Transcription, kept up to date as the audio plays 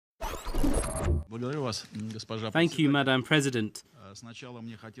Thank you, Madam President.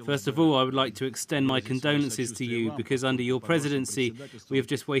 First of all, I would like to extend my condolences to you because under your presidency, we have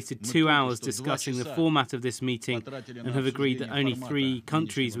just wasted 2 hours discussing the format of this meeting and have agreed that only 3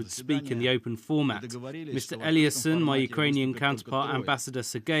 countries would speak in the open format. Mr. Eliasson, my Ukrainian counterpart, Ambassador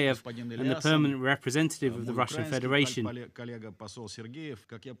Sergeyev, and the permanent representative of the Russian Federation.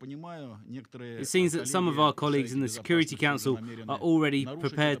 It seems that some of our colleagues in the Security Council are already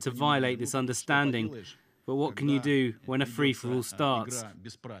prepared to violate this understanding. But what can you do when a free-for-all starts? I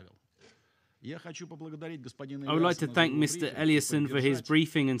would like to thank Mr. Eliasson for his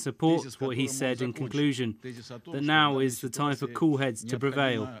briefing and support what he said in conclusion, that now is the time for cool heads to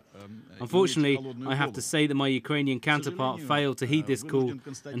prevail. Unfortunately, I have to say that my Ukrainian counterpart failed to heed this call,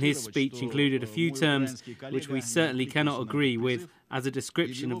 and his speech included a few terms which we certainly cannot agree with as a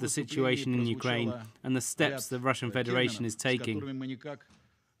description of the situation in Ukraine and the steps the Russian Federation is taking.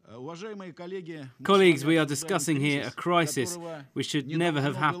 Colleagues, we are discussing here a crisis which should never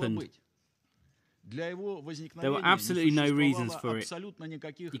have happened. There were absolutely no reasons for it.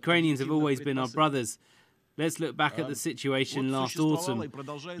 Ukrainians have always been our brothers. Let's look back at the situation last autumn.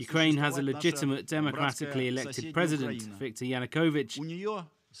 Ukraine has a legitimate, democratically elected president, Viktor Yanukovych,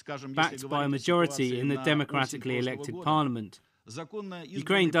 backed by a majority in the democratically elected parliament.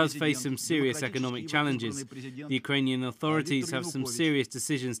 Ukraine does face some serious economic challenges. The Ukrainian authorities have some serious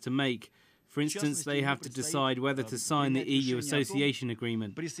decisions to make. For instance, they have to decide whether to sign the EU association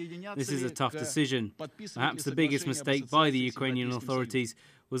agreement. This is a tough decision. Perhaps the biggest mistake by the Ukrainian authorities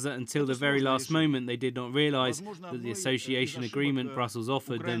was that until the very last moment they did not realise that the association agreement Brussels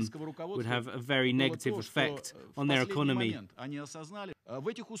offered them would have a very negative effect on their economy.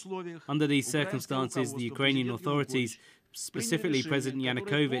 Under these circumstances, the Ukrainian authorities, specifically President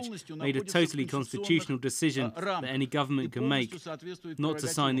Yanukovych, made a totally constitutional decision that any government can make, not to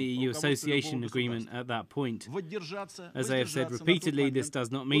sign the EU association agreement at that point. As they have said repeatedly, this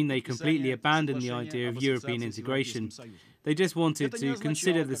does not mean they completely abandoned the idea of European integration. They just wanted to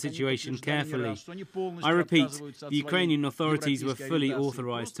consider the situation carefully. I repeat, the Ukrainian authorities were fully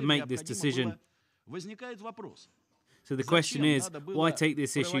authorized to make this decision. So the question is, why take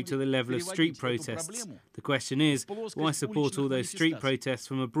this issue to the level of street protests? The question is, why support all those street protests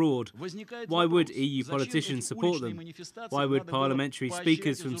from abroad? Why would EU politicians support them? Why would parliamentary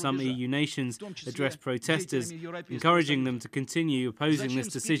speakers from some EU nations address protesters, encouraging them to continue opposing this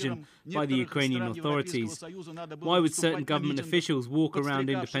decision by the Ukrainian authorities? Why would certain government officials walk around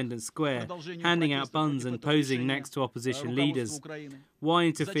Independence Square, handing out buns and posing next to opposition leaders? Why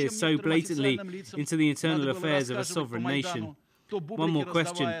interfere so blatantly into the internal affairs of a sovereign nation? One more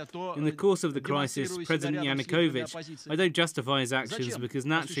question. In the course of the crisis, President Yanukovych, I don't justify his actions because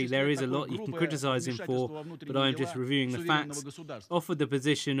naturally there is a lot you can criticise him for, but I am just reviewing the facts, offered the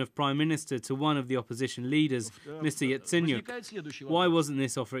position of Prime Minister to one of the opposition leaders, Mr. Yatsenyuk. Why wasn't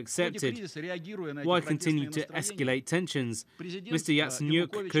this offer accepted? Why continue to escalate tensions? Mr.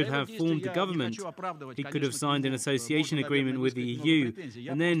 Yatsenyuk could have formed the government. He could have signed an association agreement with the EU,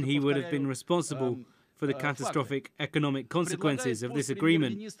 and then he would have been responsible for the catastrophic economic consequences of this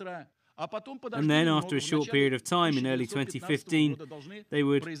agreement. And then, after a short period of time, in early 2015, they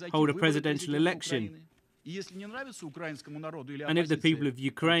would hold a presidential election. And if the people of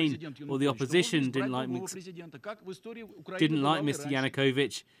Ukraine or the opposition didn't like Mr.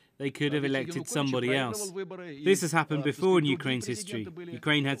 Yanukovych, they could have elected somebody else. This has happened before in Ukraine's history.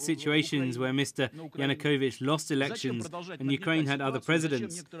 Ukraine had situations where Mr. Yanukovych lost elections and Ukraine had other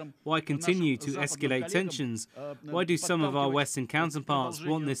presidents. Why continue to escalate tensions? Why do some of our Western counterparts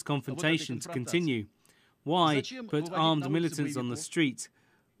want this confrontation to continue? Why put armed militants on the street?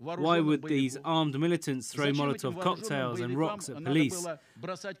 Why would these armed militants throw Molotov cocktails and rocks at police?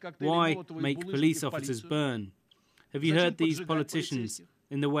 Why make police officers burn? Have you heard these politicians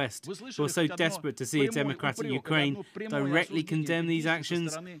in the West who are so desperate to see a democratic Ukraine directly condemn these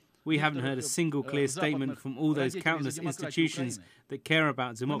actions? We haven't heard a single clear statement from all those countless institutions that care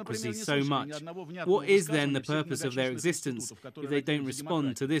about democracy so much. What is then the purpose of their existence if they don't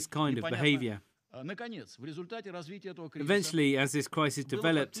respond to this kind of behavior? Eventually, as this crisis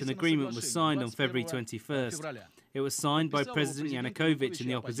developed, an agreement was signed on February 21st. It was signed by President Yanukovych and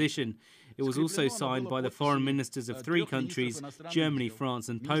the opposition. It was also signed by the foreign ministers of 3 countries, Germany, France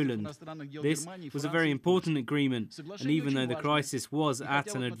and Poland. This was a very important agreement, and even though the crisis was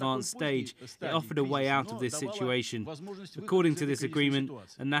at an advanced stage, it offered a way out of this situation. According to this agreement,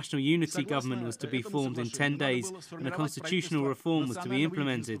 a national unity government was to be formed in 10 days, and a constitutional reform was to be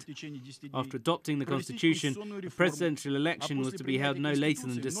implemented. After adopting the constitution, a presidential election was to be held no later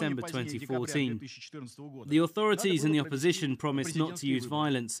than December 2014. The authorities and the opposition promised not to use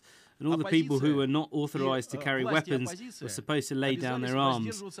violence, and all the people who were not authorized to carry weapons were supposed to lay down their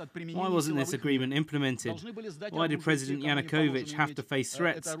arms. Why wasn't this agreement implemented? Why did President Yanukovych have to face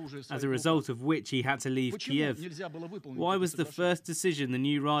threats, as a result of which he had to leave Kiev? Why was the first decision the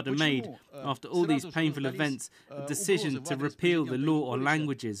new Rada made, after all these painful events, a decision to repeal the law on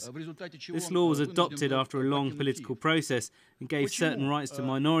languages? This law was adopted after a long political process and gave certain rights to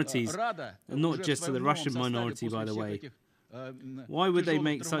minorities, and not just to the Russian minority, by the way. Why would they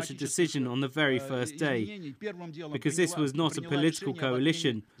make such a decision on the very first day? Because this was not a political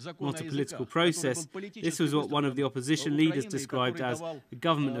coalition, not a political process. This was what one of the opposition leaders described as a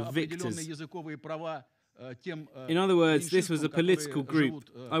government of victors. In other words, this was a political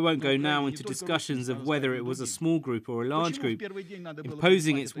group. I won't go now into discussions of whether it was a small group or a large group,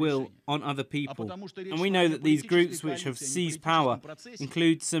 imposing its will on other people. And we know that these groups which have seized power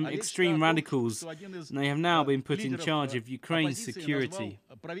include some extreme radicals, and they have now been put in charge of Ukraine's security.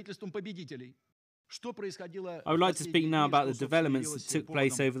 I would like to speak now about the developments that took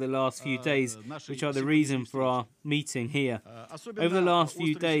place over the last few days, which are the reason for our meeting here. Over the last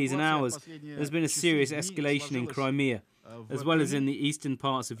few days and hours, there's been a serious escalation in Crimea, as well as in the eastern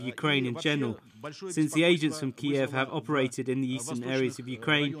parts of Ukraine in general, since the agents from Kiev have operated in the eastern areas of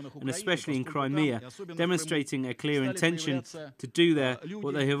Ukraine, and especially in Crimea, demonstrating a clear intention to do there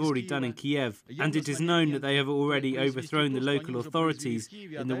what they have already done in Kiev. And it is known that they have already overthrown the local authorities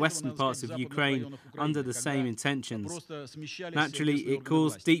in the western parts of Ukraine under the same intentions. Naturally, it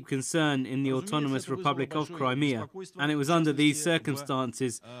caused deep concern in the Autonomous Republic of Crimea, and it was under these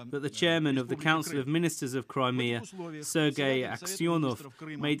circumstances that the chairman of the Council of Ministers of Crimea, Sergei Aksyonov,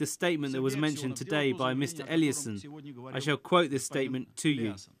 made a statement that was mentioned today by Mr. Eliasson. I shall quote this statement to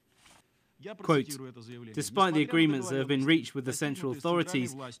you. Quote, despite the agreements that have been reached with the central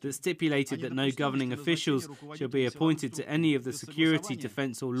authorities that stipulated that no governing officials shall be appointed to any of the security,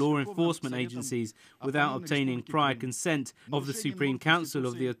 defence or law enforcement agencies without obtaining prior consent of the Supreme Council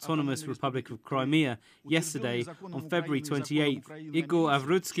of the Autonomous Republic of Crimea, yesterday, on February 28th, Igor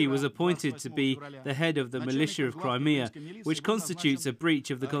Avrutsky was appointed to be the head of the militia of Crimea, which constitutes a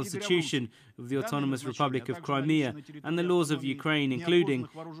breach of the Constitution of the Autonomous Republic of Crimea and the laws of Ukraine, including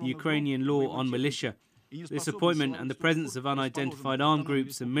the Ukrainian law on militia. This appointment and the presence of unidentified armed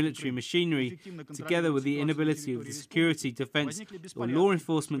groups and military machinery, together with the inability of the security, defence or law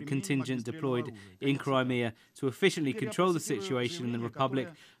enforcement contingent deployed in Crimea to efficiently control the situation in the Republic,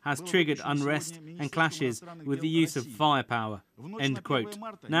 has triggered unrest and clashes with the use of firepower. End quote.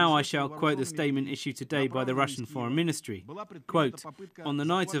 Now I shall quote the statement issued today by the Russian Foreign Ministry. Quote, on the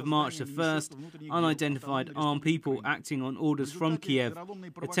night of March the 1st, unidentified armed people acting on orders from Kiev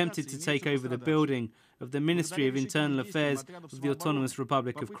attempted to take over the building of the Ministry of Internal Affairs of the Autonomous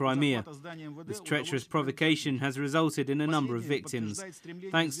Republic of Crimea. This treacherous provocation has resulted in a number of victims.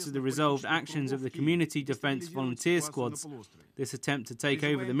 Thanks to the resolved actions of the community defence volunteer squads, this attempt to take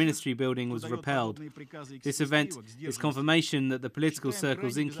over the ministry building was repelled. This event is confirmation that the political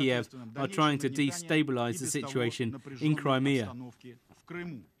circles in Kiev are trying to destabilise the situation in Crimea.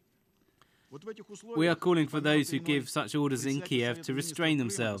 We are calling for those who give such orders in Kiev to restrain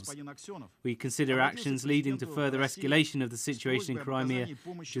themselves. We consider actions leading to further escalation of the situation in Crimea,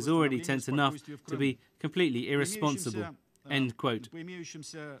 which is already tense enough, to be completely irresponsible. End quote.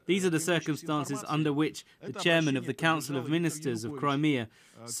 These are the circumstances under which the chairman of the Council of Ministers of Crimea,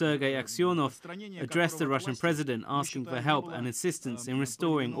 Sergei Aksyonov, addressed the Russian president asking for help and assistance in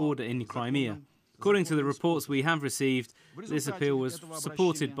restoring order in Crimea. According to the reports we have received, this appeal was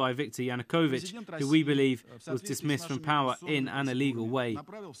supported by Viktor Yanukovych, who we believe was dismissed from power in an illegal way.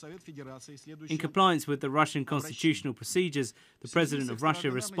 In compliance with the Russian constitutional procedures, the President of Russia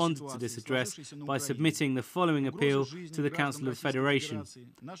responded to this address by submitting the following appeal to the Council of Federation.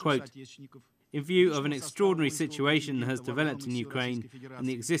 Quote, in view of an extraordinary situation that has developed in Ukraine and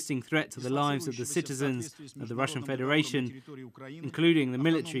the existing threat to the lives of the citizens of the Russian Federation, including the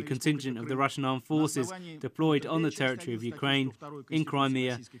military contingent of the Russian armed forces deployed on the territory of Ukraine in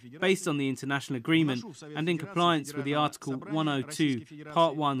Crimea, based on the international agreement and in compliance with the Article 102,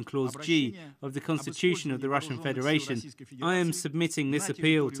 Part 1, Clause G of the Constitution of the Russian Federation, I am submitting this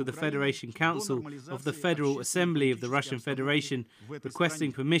appeal to the Federation Council of the Federal Assembly of the Russian Federation,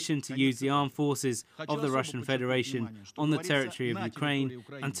 requesting permission to use the armed forces of the Russian Federation on the territory of Ukraine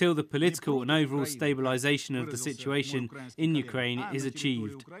until the political and overall stabilization of the situation in Ukraine is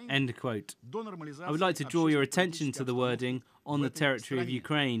achieved. End quote. I would like to draw your attention to the wording "on the territory of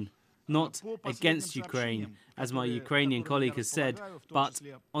Ukraine." not against Ukraine, as my Ukrainian colleague has said, but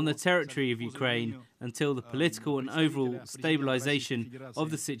on the territory of Ukraine until the political and overall stabilization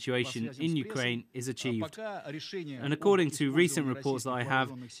of the situation in Ukraine is achieved. And according to recent reports that I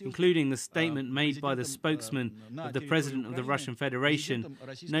have, including the statement made by the spokesman of the President of the Russian Federation,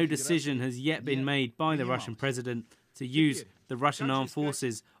 no decision has yet been made by the Russian President to use the Russian armed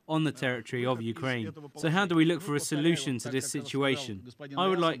forces on the territory of Ukraine. So how do we look for a solution to this situation? I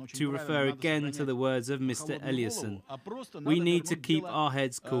would like to refer again to the words of Mr. Eliasson. We need to keep our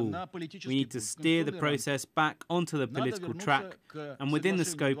heads cool. We need to steer the process back onto the political track and within the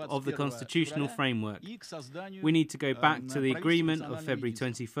scope of the constitutional framework. We need to go back to the agreement of February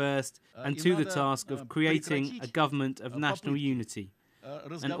 21st and to the task of creating a government of national unity.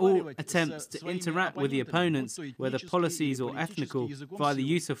 And all attempts to interact with the opponents, whether policies or ethnical, via the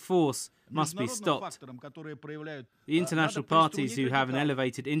use of force, must be stopped. The international parties who have an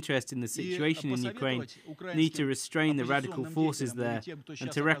elevated interest in the situation in Ukraine need to restrain the radical forces there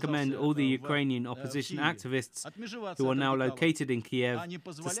and to recommend all the Ukrainian opposition activists who are now located in Kiev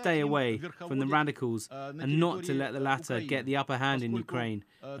to stay away from the radicals and not to let the latter get the upper hand in Ukraine,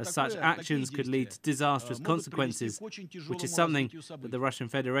 as such actions could lead to disastrous consequences, which is something that the Russian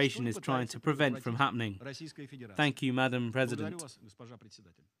Federation is trying to prevent from happening. Thank you, Madam President.